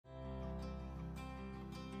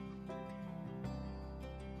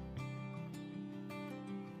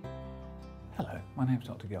My name's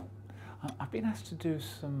Dr. Gill. I've been asked to do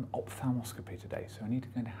some ophthalmoscopy today, so I need to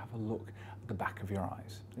go and have a look at the back of your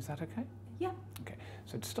eyes. Is that okay? Yeah. Okay,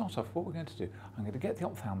 so to start off, what we're going to do, I'm going to get the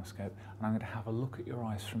ophthalmoscope and I'm going to have a look at your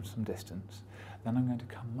eyes from some distance. Then I'm going to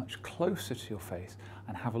come much closer to your face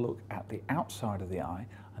and have a look at the outside of the eye,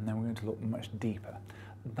 and then we're going to look much deeper.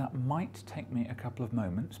 That might take me a couple of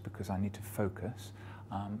moments because I need to focus,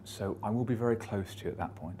 so I will be very close to you at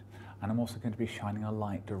that point. And I'm also going to be shining a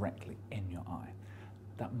light directly in your eye.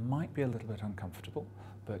 That might be a little bit uncomfortable,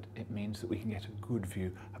 but it means that we can get a good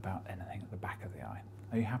view about anything at the back of the eye.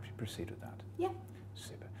 Are you happy to proceed with that? Yeah.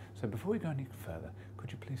 Super. So before we go any further,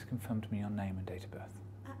 could you please confirm to me your name and date of birth?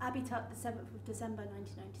 Abby Tuck, the 7th of December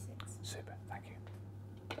 1996. Super, thank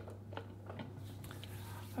you.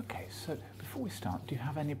 Okay, so before we start, do you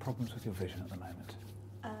have any problems with your vision at the moment?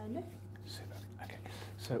 No. Super, okay.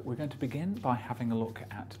 So we're going to begin by having a look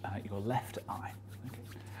at your left eye. Okay.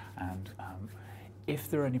 And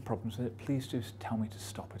if there are any problems with it, please just tell me to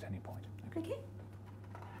stop at any point. Okay.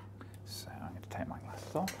 So I'm going to take my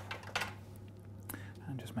glasses off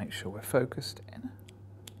and just make sure we're focused in.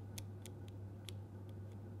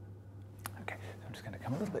 Okay, so I'm just going to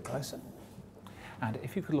come a little bit closer. And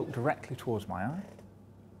if you could look directly towards my eye.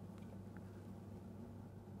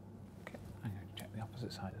 Okay, I'm going to check the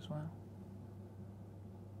opposite side as well.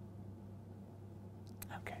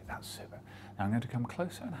 Okay, that's super. Now I'm going to come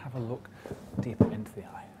closer and have a look deeper into the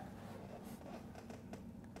eye.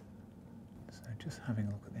 So just having a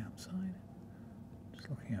look at the outside, just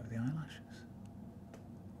looking over the eyelashes.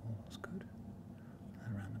 All looks good.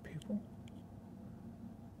 And around the pupil.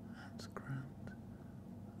 That's grand.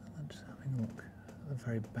 And then just having a look at the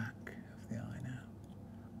very back of the eye now.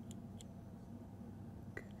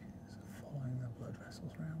 Okay, so following the blood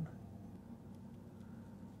vessels round.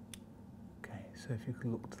 Okay, so if you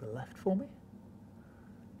could look to the left for me. Okay.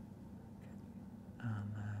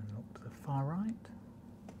 And then look to the far right.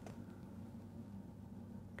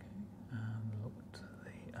 And look to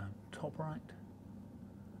the top right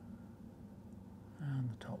and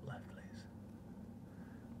the top left, please.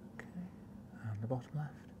 Okay, and the bottom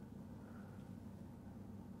left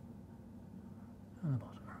and the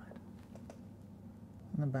bottom right.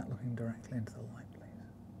 And the back looking directly into the light, please.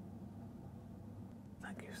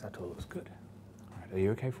 Thank you, so that all looks good. All right, are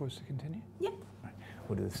you okay for us to continue? Yep. Right,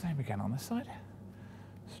 we'll do the same again on this side.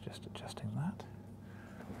 It's just adjusting that.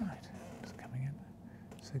 Right, just coming in.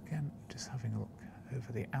 So again, just having a look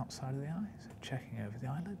over the outside of the eye, so checking over the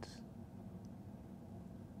eyelids.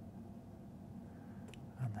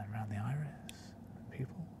 And then around the iris, the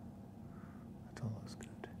pupil. That all looks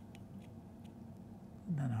good.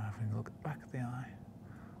 And then having a look at the back of the eye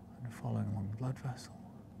and following along the blood vessel,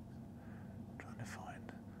 trying to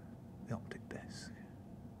find the optic disc.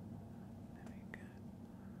 There we go.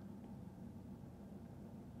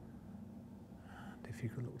 And if you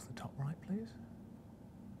could look to the top right, please.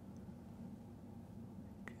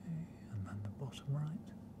 And then the bottom right.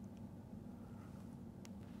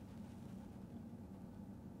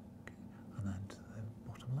 Okay. And then to the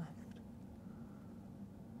bottom left.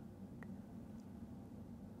 Okay.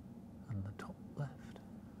 And the top left.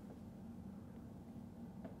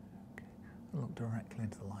 Okay. And look directly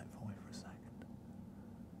into the light for me for a second.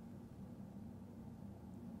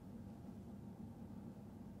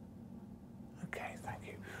 Okay, thank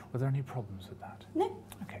you. Were there any problems with that? No.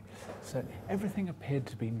 Okay, so everything appeared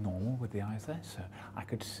to be normal with the eyes there, so I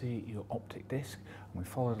could see your optic disc, and we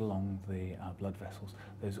followed along the blood vessels.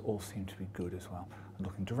 Those all seemed to be good as well. And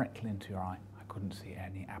looking directly into your eye, I couldn't see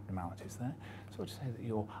any abnormalities there. So I'd say that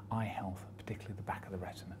your eye health, particularly the back of the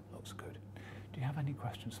retina, looks good. Do you have any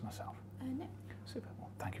questions for myself? No. Super.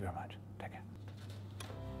 Well, thank you very much. Take care.